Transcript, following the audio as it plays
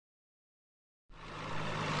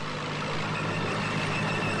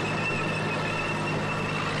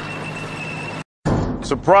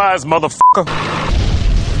Surprise, motherfucker!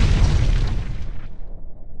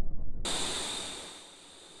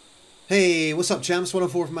 Hey, what's up champs?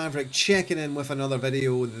 104 from Maverick checking in with another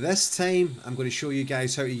video. This time I'm going to show you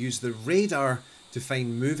guys how to use the radar to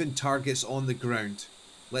find moving targets on the ground.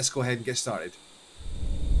 Let's go ahead and get started.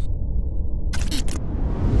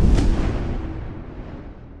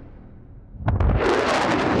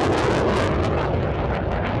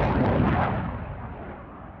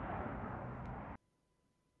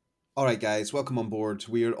 Alright guys, welcome on board.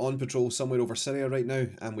 We are on patrol somewhere over Syria right now,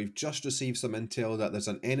 and we've just received some intel that there's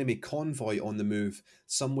an enemy convoy on the move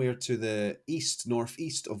somewhere to the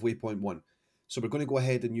northeast of waypoint 1. So we're going to go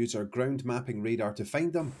ahead and use our ground mapping radar to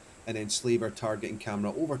find them, and then slave our targeting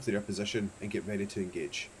camera over to their position and get ready to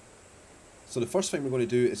engage. So the first thing we're going to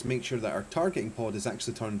do is make sure that our targeting pod is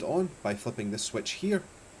actually turned on by flipping this switch here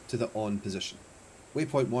to the on position.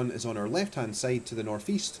 Waypoint 1 is on our left hand side to the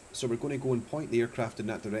northeast, so we're going to go and point the aircraft in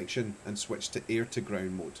that direction and switch to air to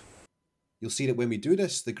ground mode. You'll see that when we do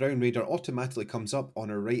this, the ground radar automatically comes up on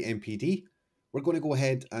our right MPD. We're going to go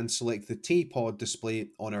ahead and select the TPOD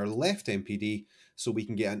display on our left MPD so we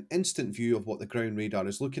can get an instant view of what the ground radar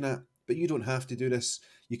is looking at, but you don't have to do this.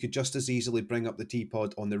 You could just as easily bring up the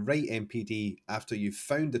TPOD on the right MPD after you've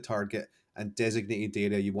found the target and designated the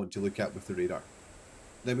area you want to look at with the radar.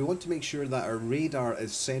 Now we want to make sure that our radar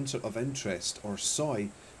is sensor of interest, or SOI,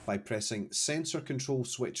 by pressing sensor control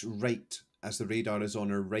switch right as the radar is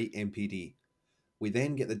on our right MPD. We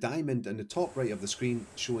then get the diamond in the top right of the screen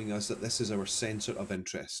showing us that this is our sensor of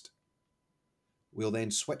interest. We'll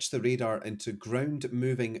then switch the radar into ground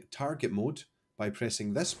moving target mode by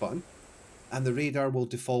pressing this button, and the radar will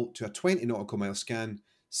default to a 20 nautical mile scan,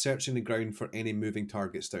 searching the ground for any moving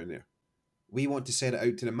targets down there. We want to set it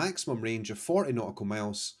out to the maximum range of 40 nautical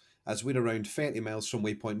miles, as we're around 30 miles from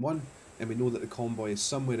waypoint 1 and we know that the convoy is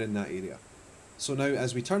somewhere in that area. So now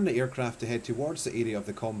as we turn the aircraft to head towards the area of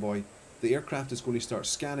the convoy, the aircraft is going to start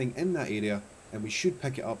scanning in that area, and we should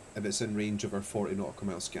pick it up if it's in range of our 40 nautical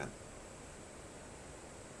mile scan.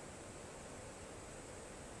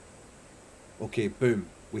 Okay, boom,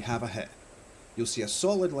 we have a hit. You'll see a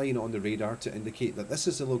solid line on the radar to indicate that this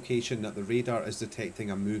is the location that the radar is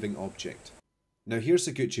detecting a moving object. Now here's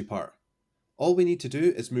the Gucci part. All we need to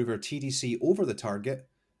do is move our TDC over the target,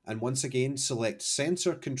 and once again select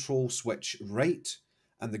sensor control switch right,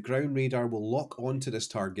 and the ground radar will lock onto this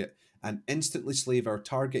target and instantly slave our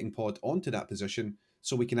targeting pod onto that position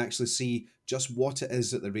so we can actually see just what it is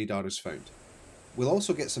that the radar has found. We'll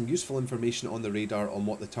also get some useful information on the radar on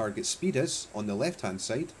what the target speed is on the left hand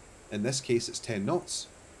side. In this case it's 10 knots,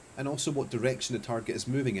 and also what direction the target is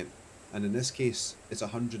moving in, and in this case it's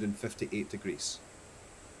 158 degrees.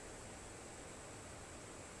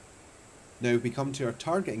 Now we come to our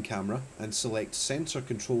targeting camera and select sensor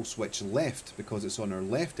control switch left because it's on our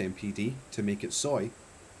left MPD to make it SOI.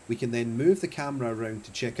 We can then move the camera around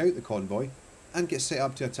to check out the convoy and get set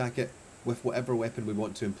up to attack it with whatever weapon we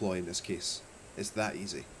want to employ in this case. It's that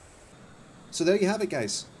easy. So there you have it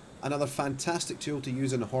guys. Another fantastic tool to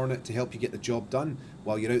use in a Hornet to help you get the job done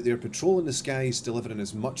while you're out there patrolling the skies, delivering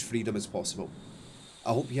as much freedom as possible.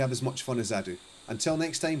 I hope you have as much fun as I do. Until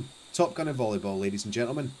next time, Top Gun and Volleyball, ladies and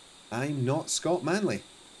gentlemen, I'm not Scott Manley.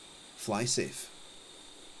 Fly safe.